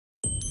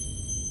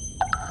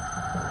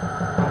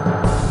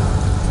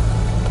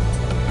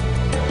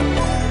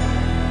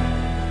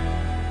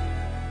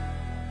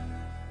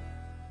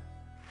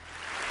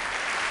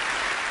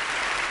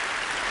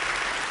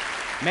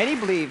Many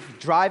believe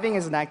driving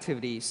is an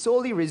activity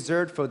solely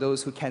reserved for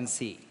those who can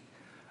see.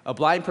 A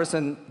blind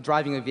person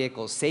driving a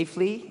vehicle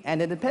safely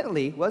and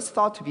independently was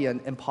thought to be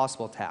an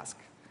impossible task.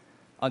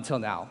 Until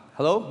now.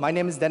 Hello, my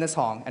name is Dennis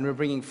Hong, and we're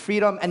bringing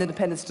freedom and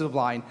independence to the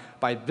blind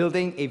by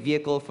building a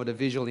vehicle for the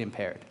visually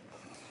impaired.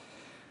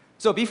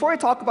 So before I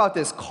talk about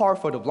this car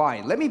for the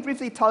blind, let me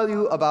briefly tell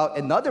you about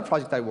another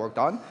project I worked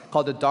on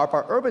called the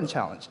Darpa Urban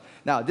Challenge.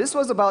 Now, this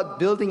was about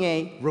building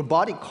a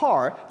robotic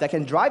car that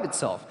can drive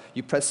itself.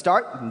 You press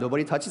start,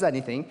 nobody touches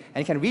anything,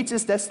 and can reach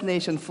its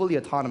destination fully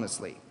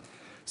autonomously.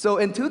 So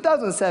in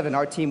 2007,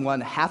 our team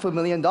won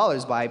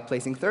 $500,000 by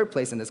placing third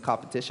place in this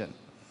competition.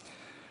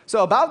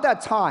 So about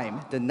that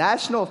time, the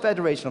National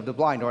Federation of the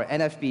Blind, or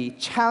NFB,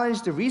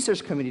 challenged the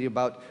research community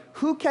about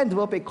who can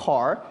develop a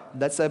car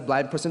that's a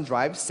blind person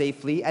drive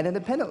safely and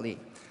independently.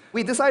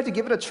 We decided to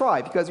give it a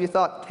try because we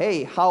thought,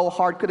 hey, how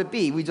hard could it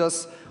be? We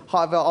just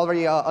have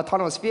already an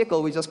autonomous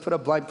vehicle, we just put a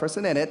blind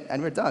person in it,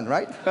 and we're done,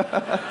 right?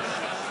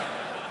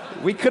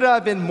 We could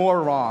have been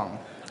more wrong.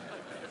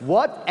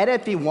 What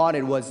NFB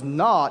wanted was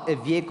not a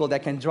vehicle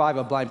that can drive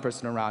a blind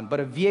person around, but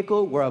a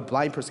vehicle where a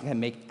blind person can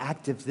make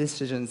active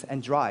decisions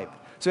and drive.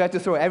 So we had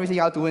to throw everything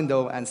out the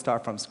window and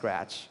start from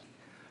scratch.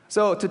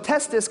 So to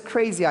test this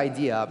crazy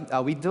idea,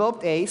 we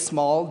developed a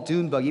small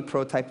dune buggy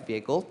prototype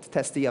vehicle to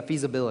test the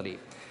feasibility.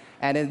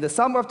 And in the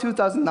summer of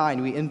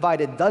 2009, we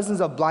invited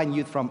dozens of blind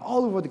youth from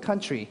all over the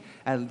country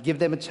and give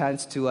them a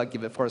chance to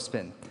give it for a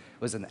spin.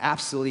 It was an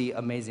absolutely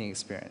amazing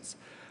experience.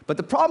 But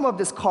the problem of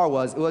this car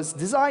was it was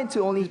designed to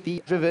only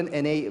be driven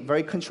in a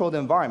very controlled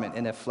environment,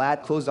 in a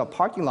flat, closed-up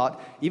parking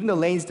lot, even the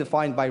lanes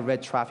defined by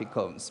red traffic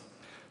cones.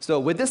 So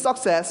with this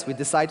success, we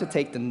decided to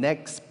take the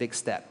next big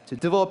step, to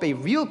develop a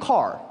real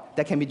car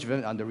that can be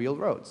driven on the real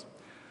roads.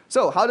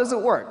 So how does it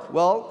work?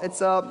 Well,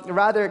 it's a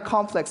rather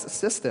complex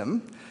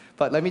system,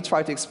 but let me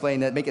try to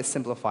explain it, make it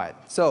simplified.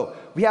 So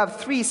we have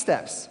three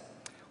steps.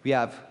 We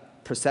have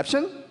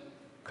perception,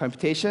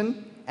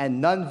 computation,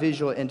 and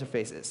non-visual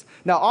interfaces.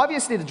 Now,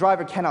 obviously, the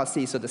driver cannot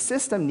see, so the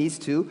system needs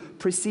to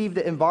perceive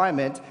the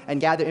environment and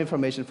gather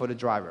information for the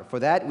driver. For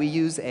that, we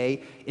use an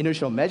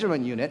inertial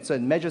measurement unit, so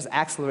it measures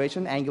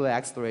acceleration, angular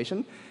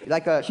acceleration,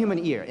 like a human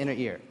ear, inner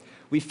ear.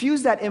 We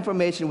fuse that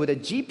information with a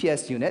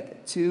GPS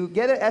unit to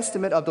get an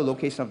estimate of the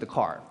location of the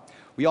car.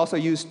 We also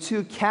use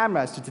 2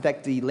 cameras to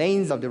detect the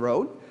lanes of the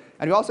road,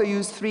 and we also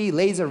use 3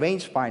 laser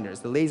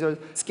rangefinders. The laser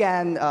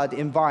scan the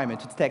environment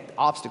to detect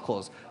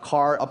obstacles,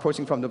 car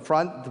approaching from the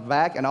front, the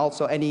back, and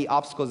also any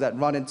obstacles that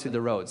run into the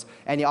roads,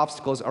 any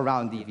obstacles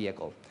around the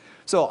vehicle.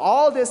 So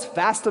all this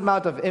vast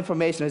amount of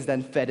information is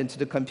then fed into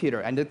the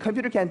computer, and the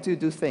computer can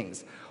do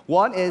things.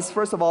 One is,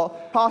 first of all,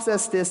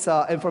 process this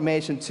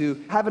information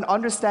to have an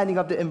understanding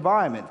of the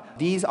environment.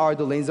 These are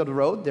the lanes of the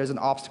road, there's an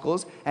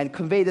obstacles, and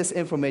convey this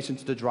information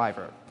to the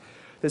driver.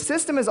 The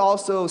system is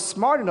also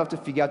smart enough to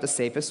figure out the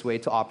safest way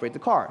to operate the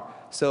car.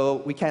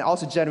 So we can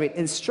also generate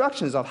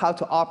instructions of how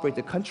to operate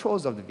the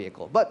controls of the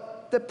vehicle.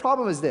 But the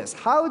problem is this: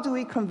 how do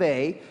we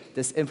convey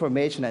this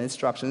information and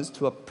instructions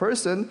to a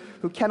person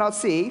who cannot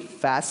see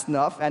fast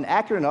enough and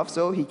accurate enough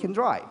so he can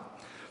drive?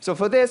 So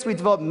for this, we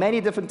developed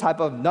many different types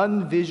of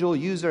non-visual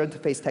user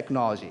interface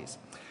technologies.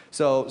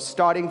 So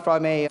starting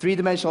from a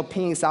 3-dimensional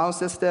pinging sound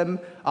system,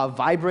 a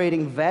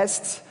vibrating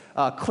vest,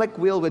 a click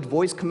wheel with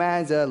voice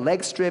commands, a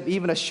leg strip,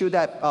 even a shoe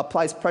that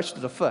applies pressure to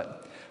the foot.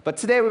 But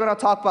today we're going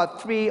to talk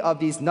about 3 of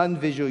these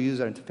non-visual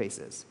user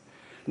interfaces.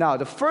 Now,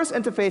 the first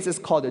interface is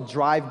called a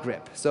drive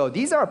grip. So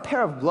these are a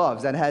pair of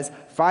gloves that has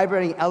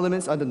vibrating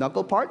elements on the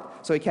knuckle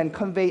part, so it can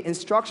convey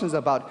instructions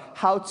about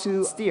how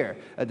to steer,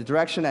 the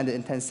direction and the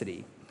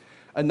intensity.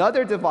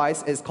 Another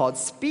device is called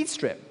speed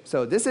strip.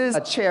 So this is a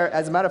chair,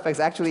 as a matter of fact, it's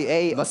actually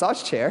a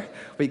massage chair.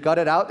 We got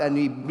it out and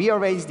we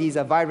rearrange these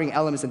vibrating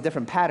elements in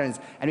different patterns,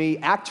 and we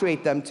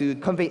actuate them to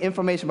convey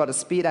information about the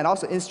speed and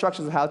also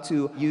instructions on how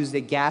to use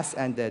the gas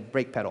and the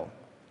brake pedal.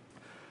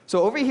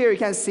 So over here you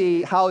can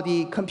see how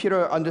the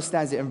computer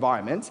understands the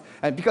environment,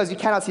 and because you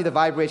cannot see the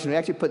vibration, we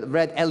actually put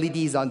red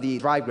LEDs on the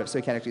drive grip so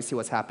you can actually see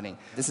what's happening.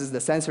 This is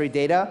the sensory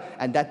data,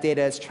 and that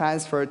data is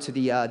transferred to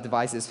the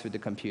devices through the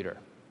computer.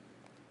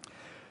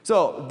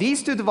 So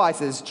these 2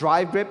 devices,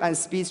 drive grip and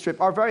speed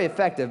strip, are very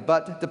effective,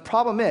 but the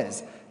problem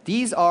is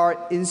these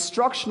are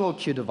instructional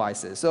cue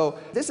devices. So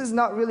this is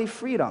not really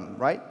freedom,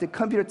 right? The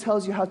computer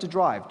tells you how to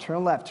drive,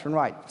 turn left, turn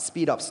right,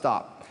 speed up,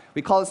 stop.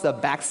 We call this the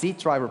backseat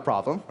driver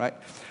problem, right?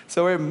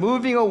 So we're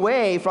moving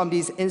away from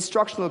these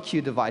instructional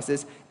cue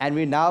devices, and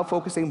we're now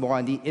focusing more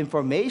on the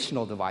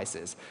informational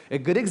devices. A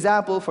good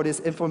example for this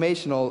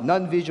informational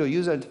non-visual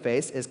user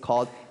interface is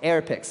called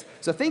AirPix.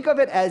 So think of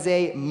it as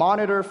a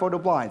monitor for the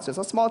blind. So it's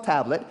a small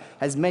tablet,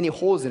 has many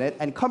holes in it,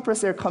 and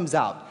compressed air comes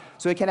out.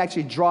 So it can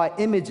actually draw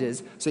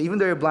images. So even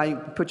though you're blind, you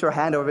put your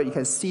hand over it, you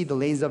can see the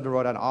lanes of the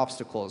road and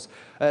obstacles.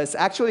 It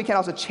actually can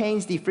also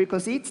change the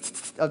frequency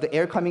of the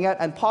air coming out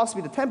and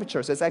possibly the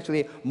temperature. So it's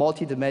actually a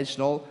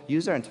multi-dimensional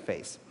user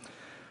interface.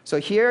 So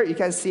here you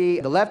can see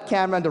the left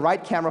camera and the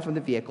right camera from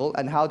the vehicle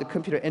and how the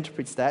computer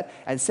interprets that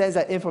and sends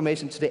that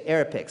information to the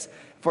AirPix.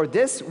 For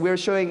this, we're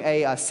showing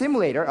a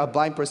simulator, a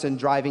blind person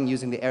driving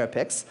using the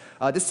AirPix.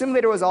 This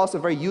simulator was also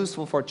very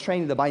useful for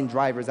training the blind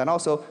drivers and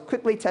also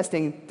quickly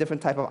testing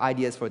different type of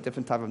ideas for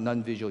different type of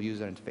non-visual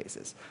user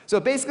interfaces. So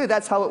basically,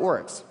 that's how it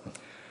works.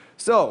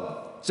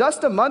 So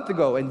just a month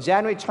ago, on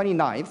January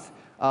 29th,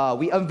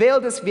 we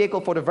unveiled this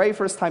vehicle for the very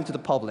first time to the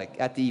public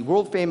at the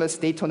world-famous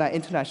Daytona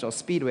International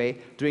Speedway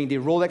during the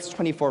Rolex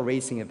 24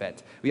 racing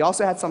event. We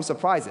also had some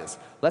surprises.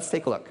 Let's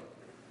take a look.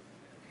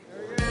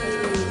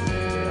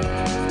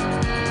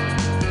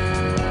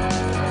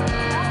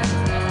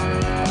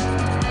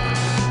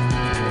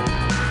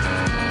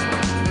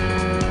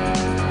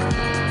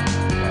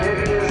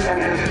 It is an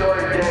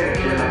historic day,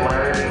 Jim and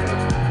Larry.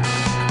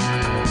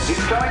 He's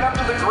coming up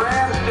to the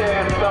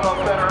grandstand, fellow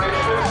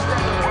Federationists.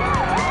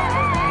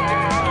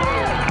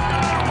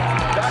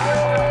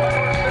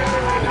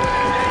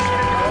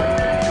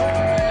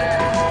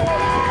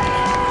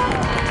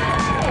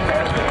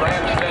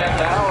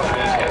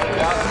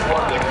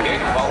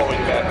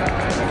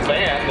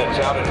 That's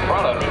out in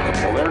front of him.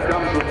 Well, there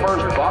comes the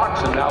first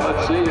box, and now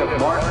let's see if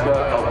Mark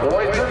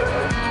avoids it.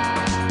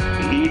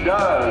 He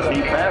does.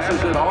 He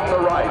passes it on the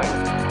right.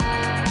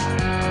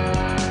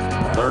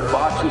 Third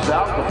box is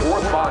out. The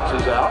fourth box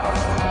is out.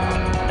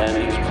 And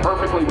he's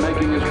perfectly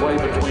making his way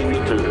between the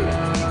two.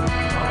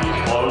 He's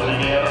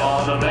closing in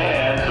on the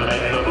man to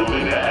make the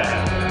moving pass.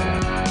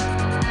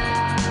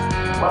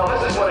 Well,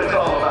 this is what it's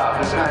all about,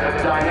 this kind of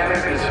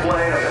dynamic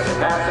display of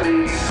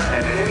capacity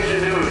and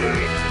ingenuity.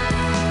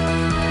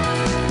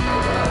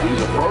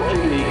 He's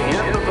approaching the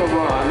end of the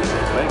run,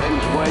 makes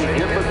his way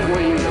in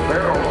between the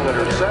barrels that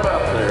are set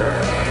up there.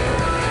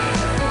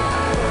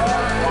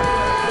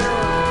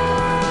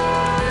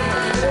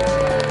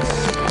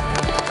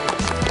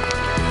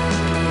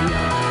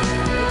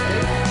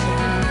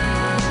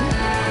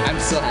 I'm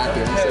so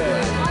happy. I'm so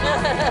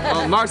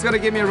glad. Mark's gonna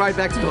give me a ride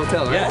back to the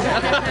hotel, right? Yeah.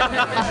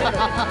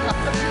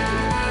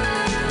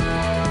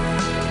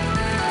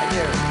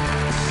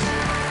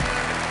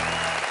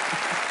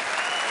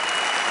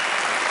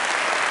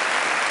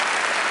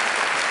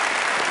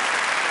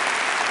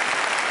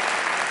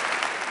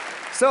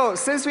 So,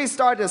 since we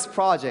started this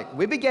project,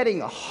 we've been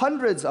getting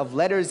hundreds of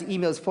letters,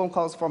 emails, phone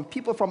calls from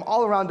people from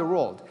all around the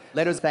world.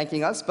 Letters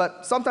thanking us,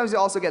 but sometimes we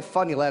also get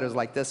funny letters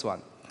like this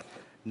one.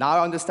 Now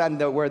I understand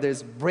that where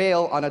there's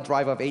Braille on a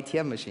drive of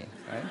ATM machine,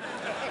 right?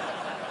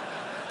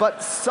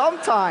 But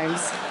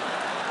sometimes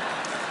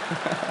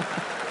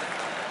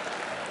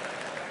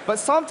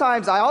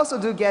I also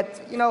do get,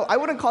 I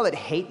wouldn't call it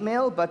hate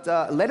mail, but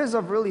letters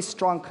of really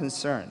strong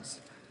concerns.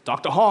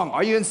 Dr. Hong,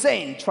 are you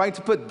insane? Trying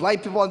to put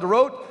blind people on the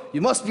road? You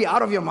must be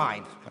out of your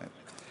mind.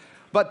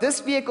 But this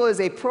vehicle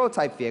is a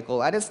prototype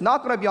vehicle, and it's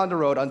not going to be on the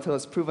road until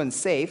it's proven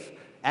safe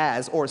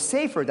as, or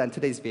safer than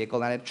today's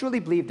vehicle, and I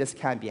truly believe this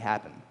can be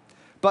happen.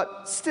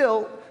 But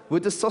still,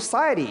 would the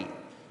society,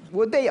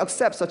 would they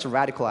accept such a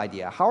radical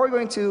idea? How are we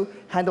going to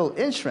handle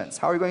insurance?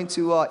 How are we going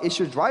to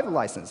issue a driver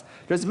license?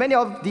 There's many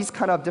of these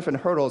kind of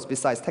different hurdles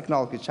besides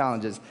technological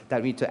challenges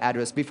that we need to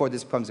address before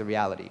this becomes a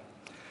reality.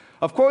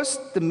 Of course,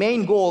 the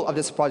main goal of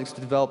this project is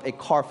to develop a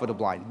car for the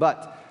blind,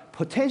 but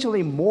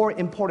potentially more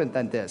important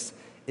than this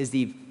is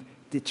the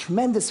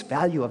tremendous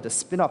value of the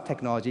spin-off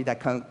technology that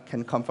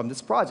can come from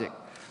this project.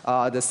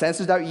 The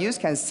sensors that we use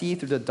can see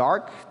through the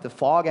dark, the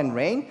fog, and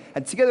rain,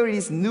 and together with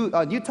these new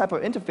type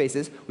of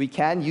interfaces, we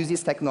can use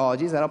these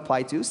technologies and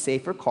apply to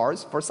safer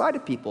cars for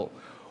sighted people.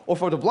 Or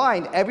for the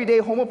blind, everyday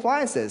home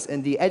appliances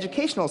in the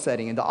educational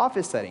setting, in the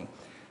office setting.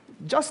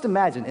 Just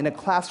imagine, in a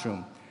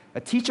classroom, a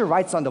teacher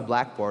writes on the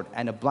blackboard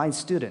and a blind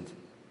student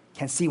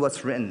can see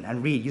what's written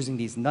and read using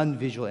these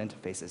non-visual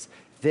interfaces.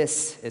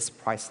 This is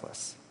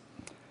priceless.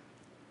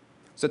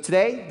 So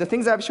today, the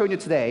things I've shown you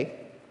today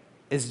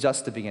is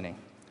just the beginning.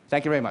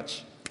 Thank you very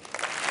much.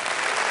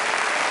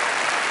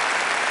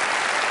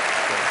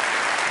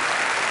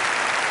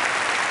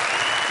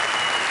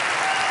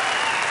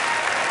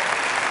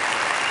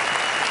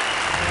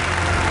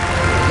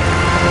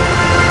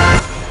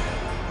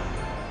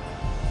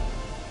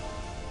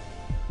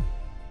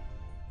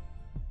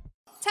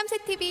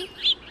 참새TV